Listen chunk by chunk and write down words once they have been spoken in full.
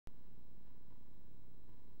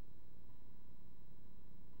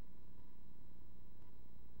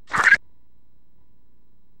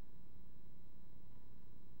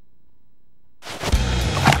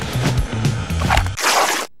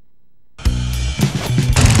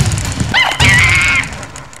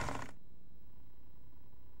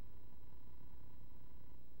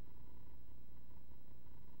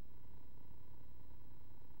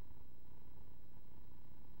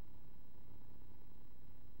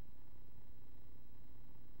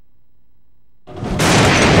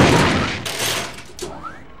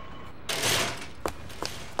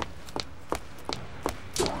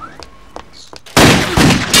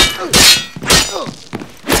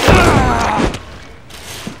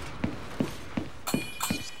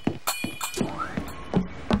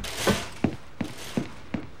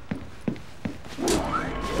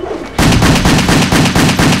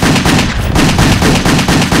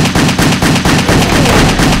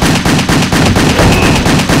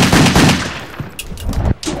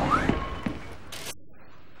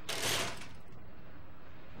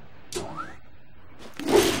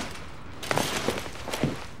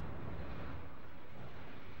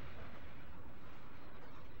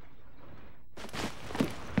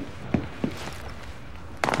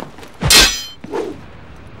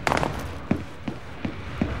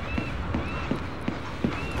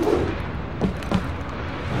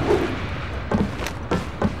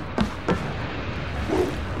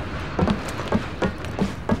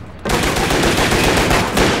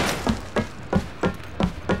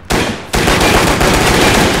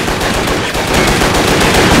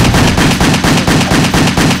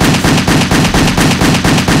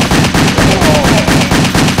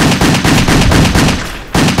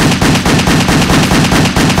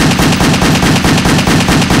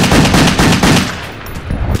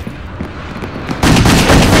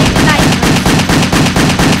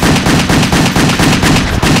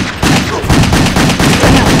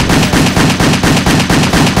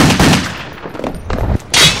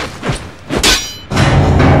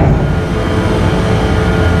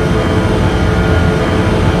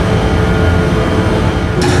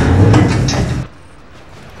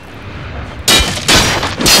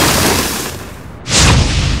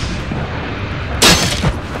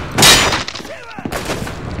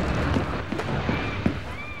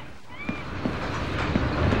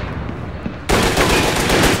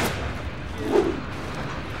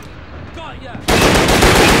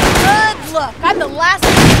last...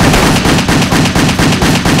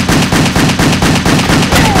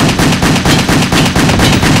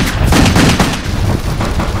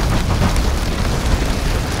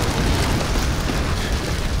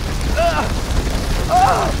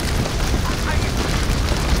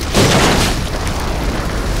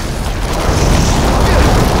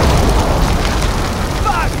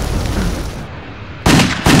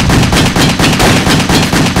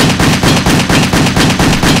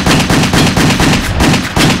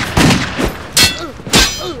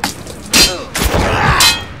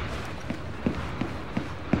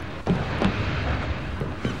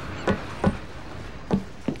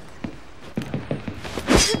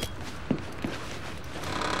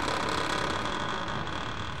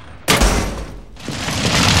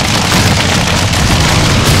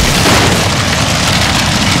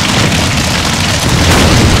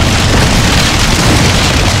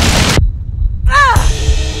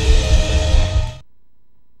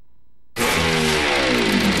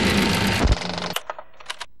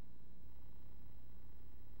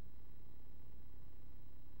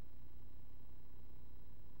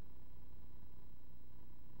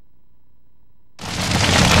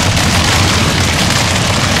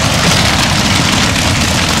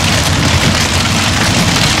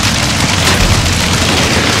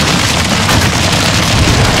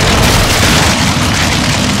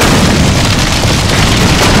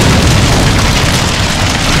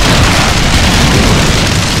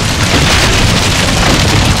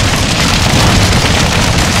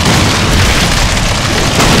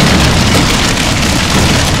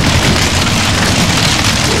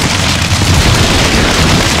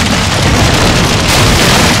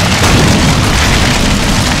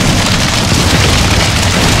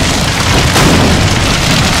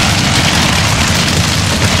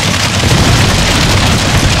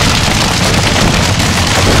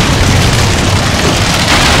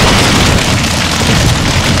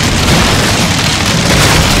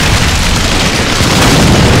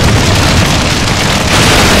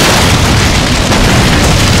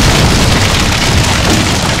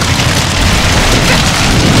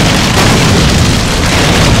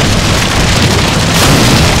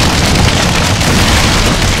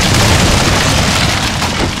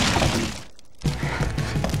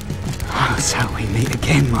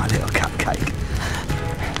 My little cupcake.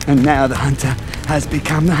 And now the hunter has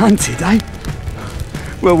become the hunted, eh?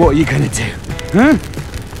 Well, what are you gonna do? Huh?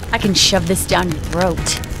 I can shove this down your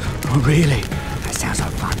throat. Oh, really? That sounds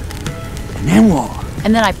like fun. And then what?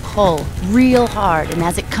 And then I pull real hard, and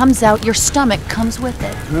as it comes out, your stomach comes with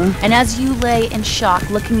it. Huh? And as you lay in shock,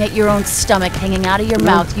 looking at your own stomach hanging out of your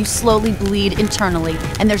mouth, you slowly bleed internally,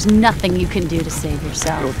 and there's nothing you can do to save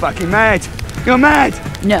yourself. You're fucking mad! You're mad!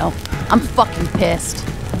 No, I'm fucking pissed.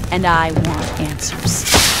 And I want answers.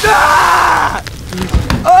 Ah!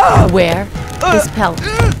 Oh! Where is Pella?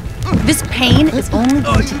 This pain is only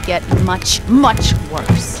going to get much, much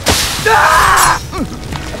worse. Ah!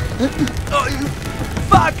 Oh, you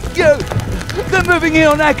fuck you! They're moving in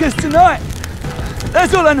on Akers tonight!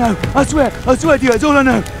 That's all I know! I swear to you, that's all I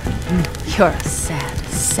know! You're a sad,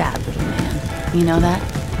 sad little man. You know that?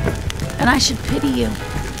 And I should pity you.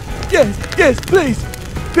 Yes, please!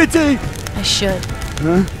 Pity! I should.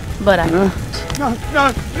 Huh? But I won't. No!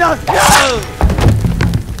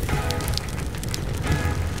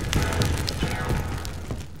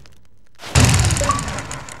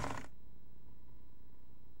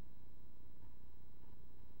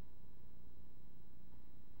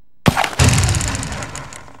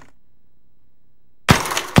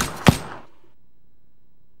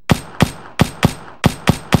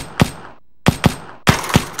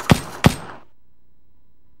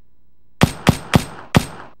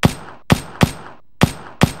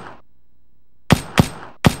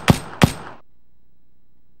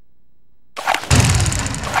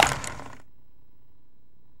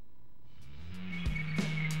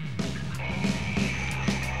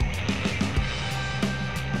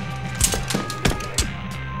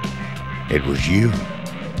 It was you?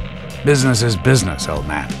 Business is business, old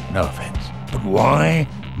man. No offense. But why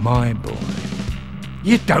my boy?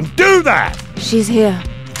 You don't do that! She's here.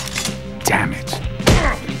 Damn it.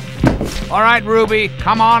 All right, Ruby,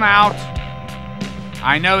 come on out.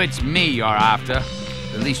 I know it's me you're after.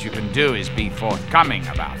 The least you can do is be forthcoming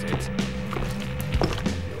about it.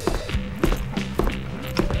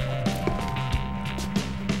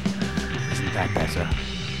 Isn't that better?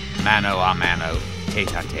 Mano a mano,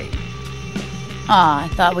 tete-a-tete. Ah, I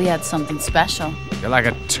thought we had something special. You're like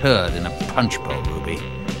a turd in a punch bowl, Ruby.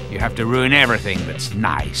 You have to ruin everything that's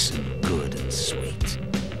nice and good and sweet.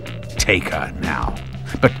 Take her now,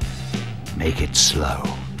 but make it slow.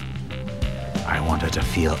 I want her to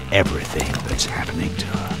feel everything that's happening to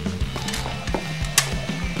her.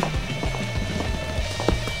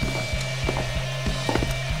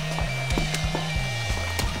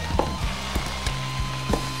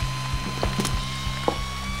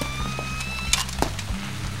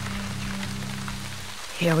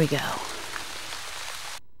 Here we go.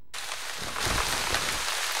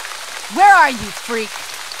 Where are you, freak?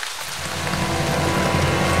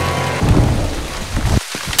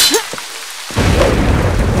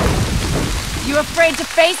 You afraid to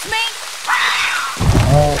face me?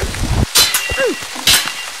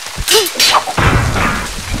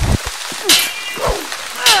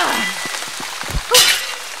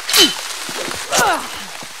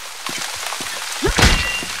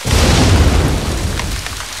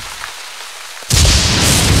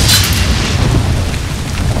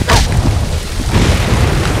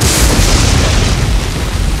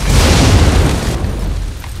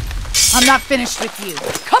 I'm not finished with you.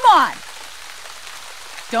 Come on!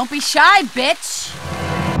 Don't be shy, bitch!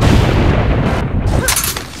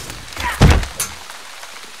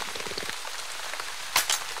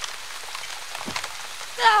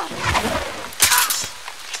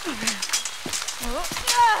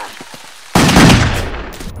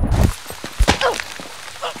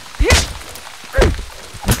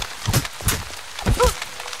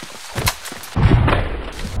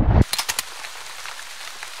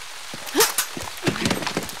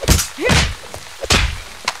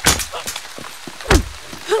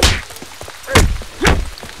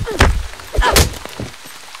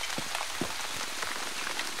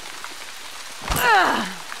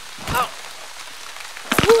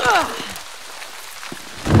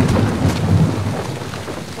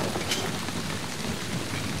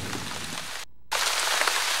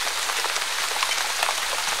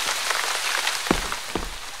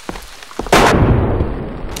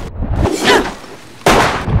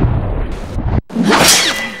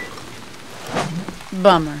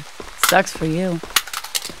 Bummer. Sucks for you.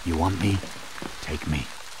 You want me? Take me.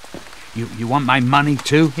 You want my money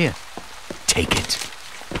too? Here. Take it.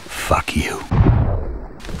 Fuck you.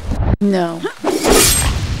 No.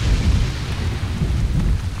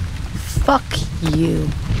 Fuck you.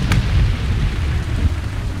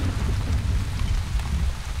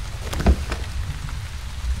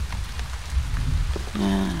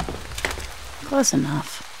 Yeah. Close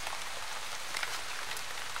enough.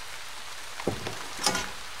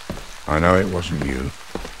 I know it wasn't you.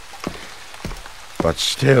 But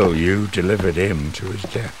still, you delivered him to his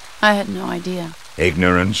death. I had no idea.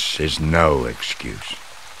 Ignorance is no excuse.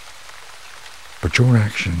 But your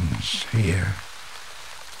actions here...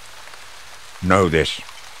 Know this.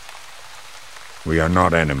 We are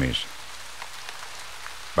not enemies.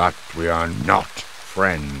 But we are not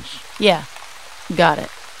friends. Yeah. Got it.